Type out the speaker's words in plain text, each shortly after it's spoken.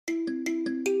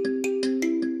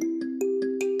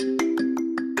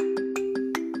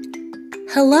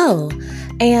Hello,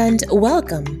 and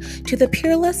welcome to the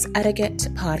Peerless Etiquette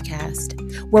podcast,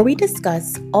 where we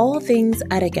discuss all things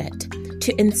etiquette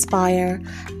to inspire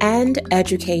and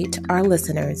educate our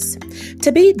listeners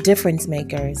to be difference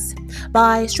makers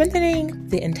by strengthening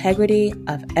the integrity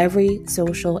of every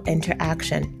social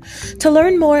interaction. To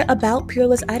learn more about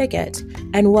Peerless Etiquette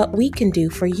and what we can do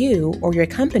for you or your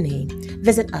company,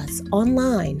 visit us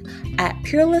online at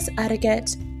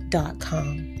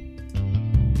peerlessetiquette.com.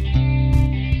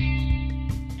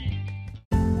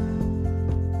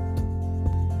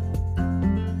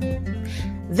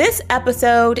 This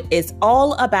episode is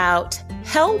all about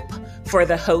help for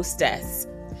the hostess.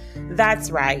 That's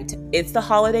right, it's the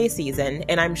holiday season,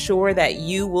 and I'm sure that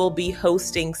you will be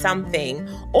hosting something,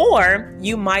 or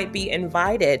you might be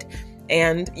invited,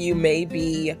 and you may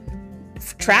be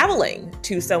traveling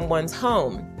to someone's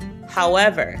home.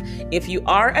 However, if you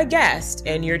are a guest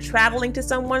and you're traveling to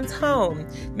someone's home,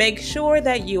 make sure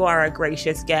that you are a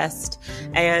gracious guest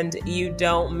and you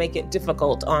don't make it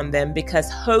difficult on them,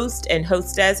 because host and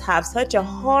hostess have such a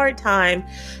hard time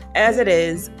as it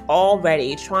is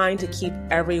already trying to keep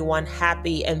everyone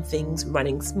happy and things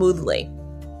running smoothly.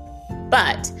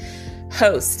 But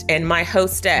host and my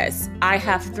hostess, I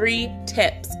have 3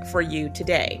 tips for you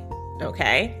today,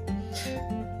 okay?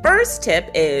 First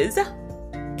tip is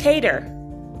cater,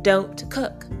 don't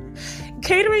cook.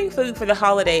 Catering food for the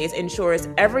holidays ensures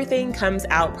everything comes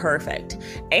out perfect,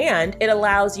 and it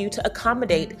allows you to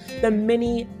accommodate the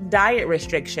many diet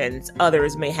restrictions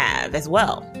others may have as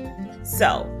well.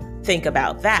 So think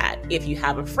about that. If you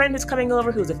have a friend who's coming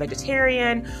over who's a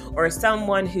vegetarian, or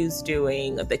someone who's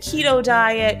doing the keto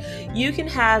diet, you can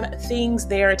have things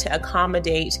there to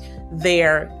accommodate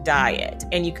their diet,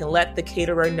 and you can let the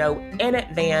caterer know in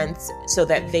advance so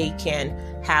that they can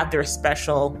have their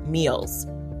special meals.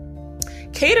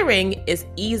 Catering is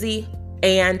easy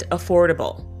and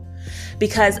affordable,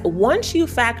 because once you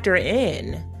factor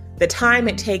in the time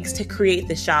it takes to create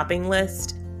the shopping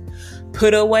list,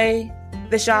 put away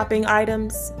the shopping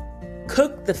items,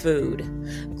 cook the food,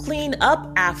 clean up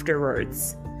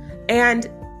afterwards, and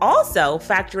also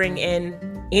factoring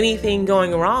in anything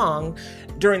going wrong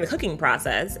during the cooking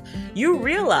process, you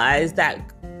realize that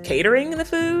catering the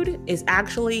food is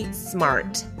actually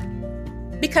smart.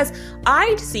 Because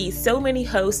I see so many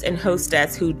hosts and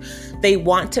hostess who they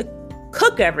want to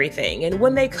cook everything. And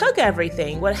when they cook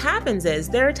everything, what happens is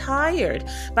they're tired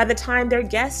by the time their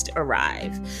guests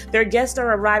arrive. Their guests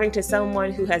are arriving to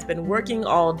someone who has been working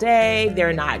all day.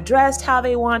 They're not dressed how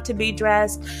they want to be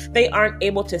dressed. They aren't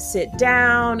able to sit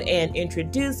down and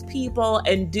introduce people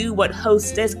and do what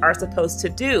hostess are supposed to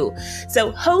do.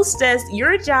 So hostess,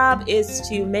 your job is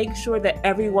to make sure that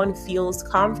everyone feels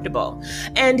comfortable.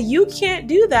 And you can't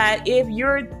do that if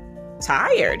you're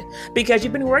tired because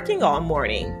you've been working all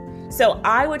morning. So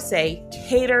I would say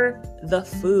cater the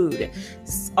food.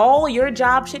 All your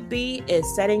job should be is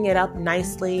setting it up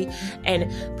nicely and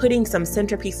putting some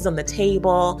centerpieces on the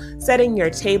table, setting your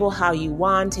table how you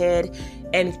want it,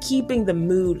 and keeping the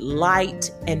mood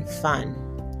light and fun,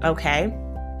 okay?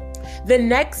 The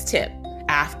next tip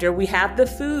after we have the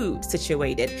food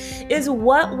situated is,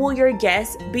 what will your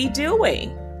guests be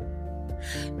doing?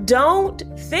 Don't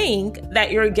think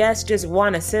that your guests just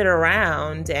want to sit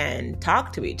around and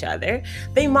talk to each other.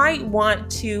 They might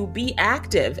want to be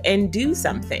active and do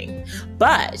something.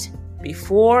 But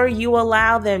before you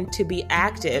allow them to be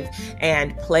active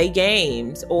and play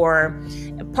games or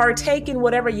partake in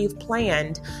whatever you've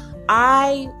planned,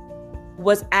 I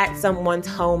was at someone's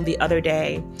home the other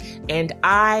day and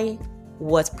I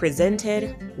was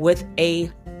presented with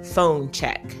a phone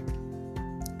check.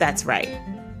 That's right.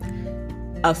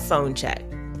 A phone check.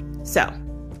 So,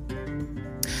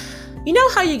 you know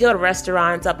how you go to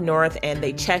restaurants up north and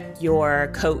they check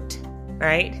your coat,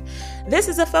 right? This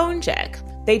is a phone check.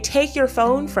 They take your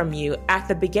phone from you at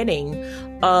the beginning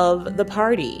of the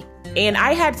party. And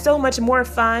I had so much more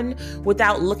fun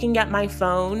without looking at my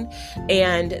phone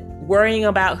and worrying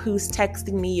about who's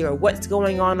texting me or what's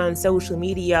going on social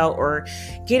media or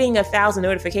getting 1,000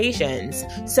 notifications.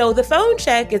 So the phone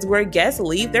check is where guests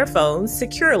leave their phones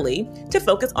securely to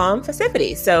focus on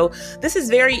festivities. So this is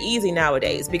very easy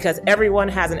nowadays because everyone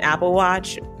has an Apple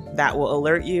Watch that will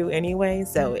alert you anyway.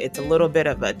 So it's a little bit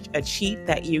of a cheat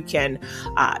that you can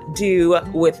do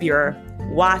with your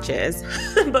watches.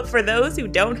 But for those who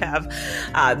don't have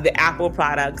the Apple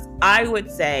products, I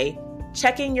would say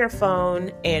checking your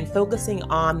phone and focusing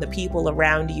on the people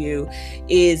around you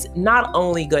is not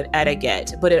only good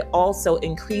etiquette, but it also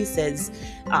increases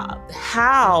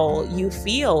how you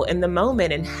feel in the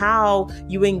moment and how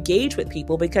you engage with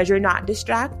people because you're not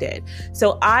distracted.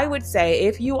 So I would say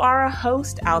if you are a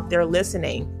host out there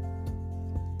listening,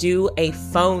 do a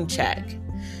phone check.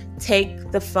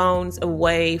 Take the phones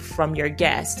away from your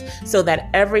guest so that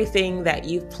everything that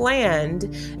you've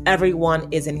planned, everyone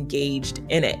is engaged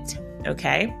in it.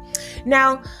 Okay.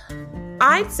 Now,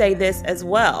 I'd say this as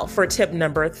well for tip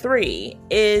number 3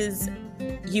 is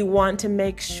you want to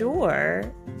make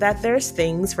sure that there's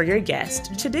things for your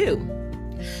guest to do.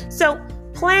 So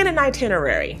plan an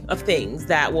itinerary of things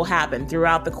that will happen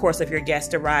throughout the course of your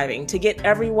guest arriving to get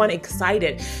everyone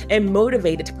excited and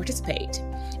motivated to participate.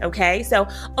 Okay, so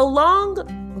a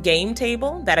long game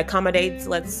table that accommodates,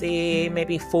 let's see,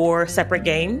 maybe 4 separate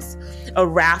games, a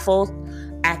raffle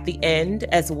at the end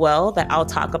as well that I'll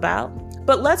talk about.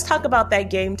 But let's talk about that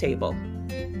game table.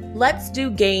 Let's do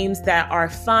games that are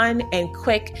fun and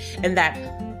quick and that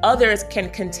others can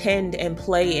contend and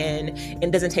play in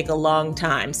and doesn't take a long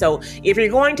time. So if you're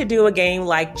going to do a game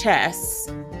like chess,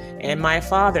 and my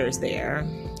father's there,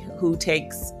 who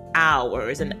takes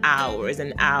hours and hours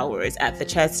and hours at the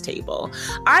chess table,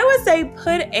 I would say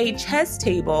put a chess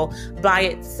table by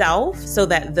itself so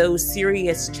that those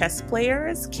serious chess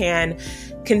players can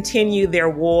continue their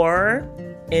war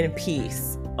in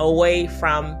peace away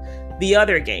from the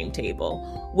other game table,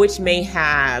 which may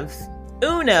have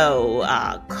Uno,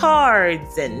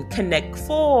 cards, and Connect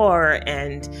 4,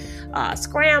 and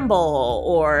Scramble,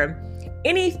 or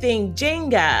anything,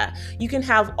 Jenga. You can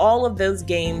have all of those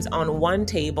games on one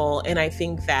table, and I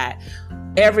think that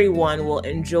everyone will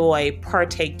enjoy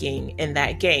partaking in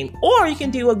that game. Or you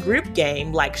can do a group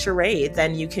game like charades,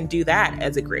 and you can do that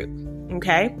as a group.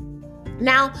 Okay?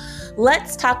 Now,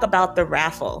 let's talk about the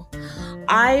raffle.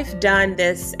 I've done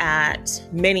this at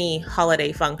many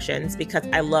holiday functions because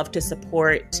I love to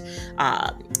support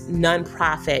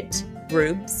nonprofit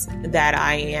groups that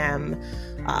I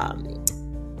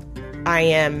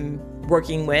am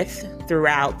working with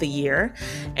throughout the year.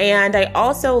 And I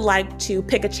also like to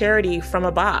pick a charity from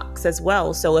a box as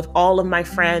well. So if all of my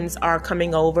friends are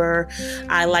coming over,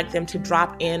 I like them to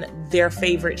drop in their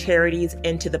favorite charities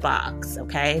into the box.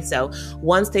 Okay. So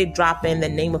once they drop in the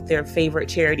name of their favorite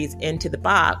charities into the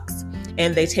box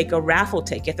and they take a raffle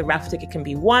ticket, the raffle ticket can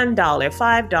be $1,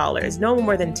 $5, no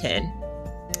more than 10.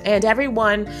 And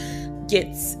everyone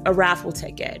gets a raffle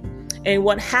ticket. And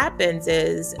what happens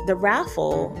is the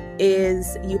raffle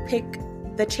is you pick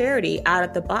the charity out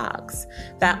of the box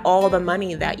that all the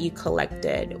money that you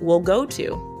collected will go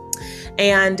to.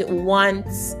 And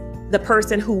once the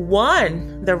person who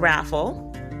won the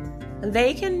raffle,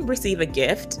 they can receive a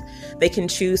gift. They can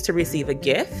choose to receive a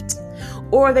gift,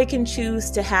 or they can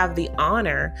choose to have the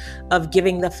honor of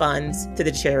giving the funds to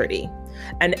the charity.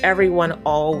 And everyone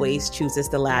always chooses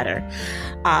the latter.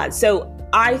 So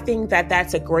I think that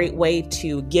that's a great way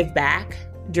to give back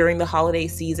during the holiday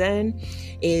season,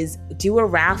 is do a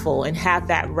raffle and have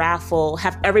that raffle,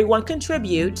 have everyone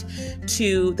contribute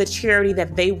to the charity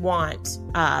that they want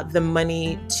the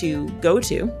money to go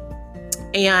to.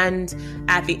 And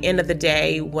at the end of the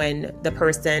day, when the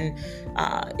person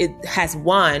it has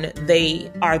won,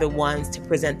 they are the ones to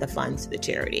present the funds to the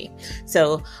charity.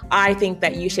 So I think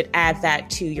that you should add that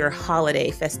to your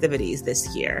holiday festivities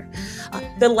this year.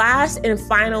 The last and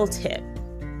final tip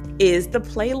is the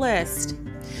playlist.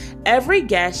 Every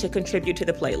guest should contribute to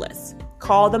the playlist.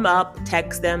 Call them up,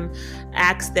 text them,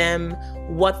 ask them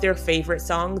what their favorite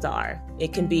songs are.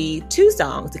 It can be 2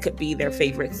 songs. It could be their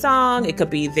favorite song. It could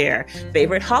be their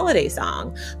favorite holiday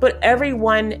song. But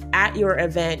everyone at your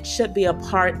event should be a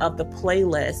part of the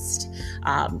playlist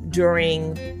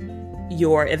during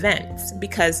your events,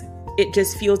 because it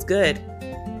just feels good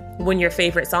when your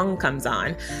favorite song comes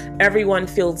on. Everyone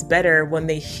feels better when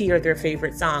they hear their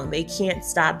favorite song. They can't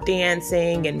stop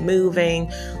dancing and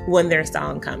moving when their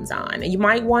song comes on. And you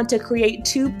might want to create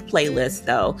 2 playlists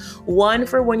though. One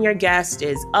for when your guest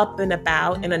is up and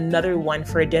about, and another one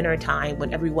for dinner time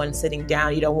when everyone's sitting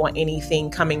down. You don't want anything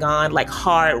coming on like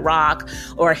hard rock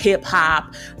or hip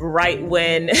hop right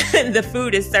when the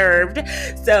food is served.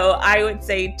 So I would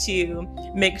say to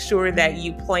make sure that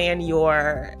you plan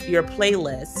your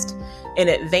playlist in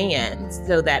advance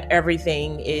so that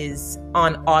everything is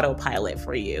on autopilot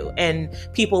for you. And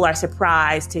people are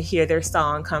surprised to hear their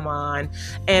song come on.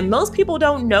 And most people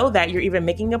don't know that you're even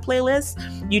making a playlist.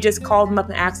 You just call them up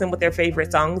and ask them what their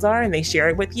favorite songs are, and they share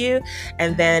it with you.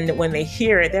 And then when they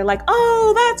hear it, they're like,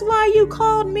 oh, that's why you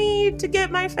called me to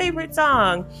get my favorite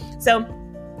song. So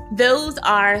Those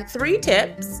are 3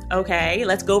 tips, okay?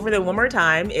 Let's go over them one more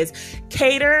time. Is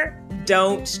cater,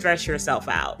 don't stress yourself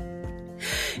out.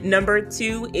 Number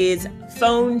 2 is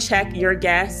phone check your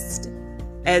guest,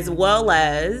 as well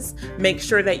as make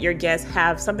sure that your guests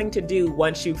have something to do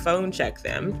once you phone check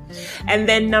them. And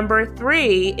then number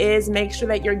 3 is make sure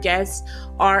that your guests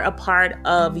are a part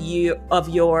of your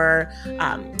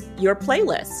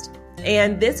playlist.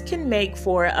 And this can make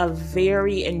for a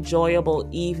very enjoyable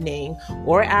evening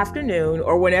or afternoon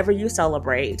or whenever you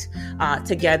celebrate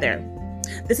together.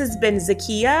 This has been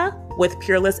Zakia with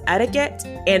Peerless Etiquette,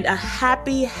 and a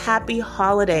happy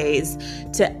holidays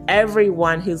to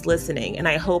everyone who's listening. And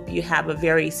I hope you have a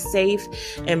very safe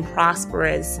and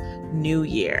prosperous new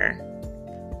year.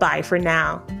 Bye for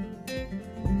now.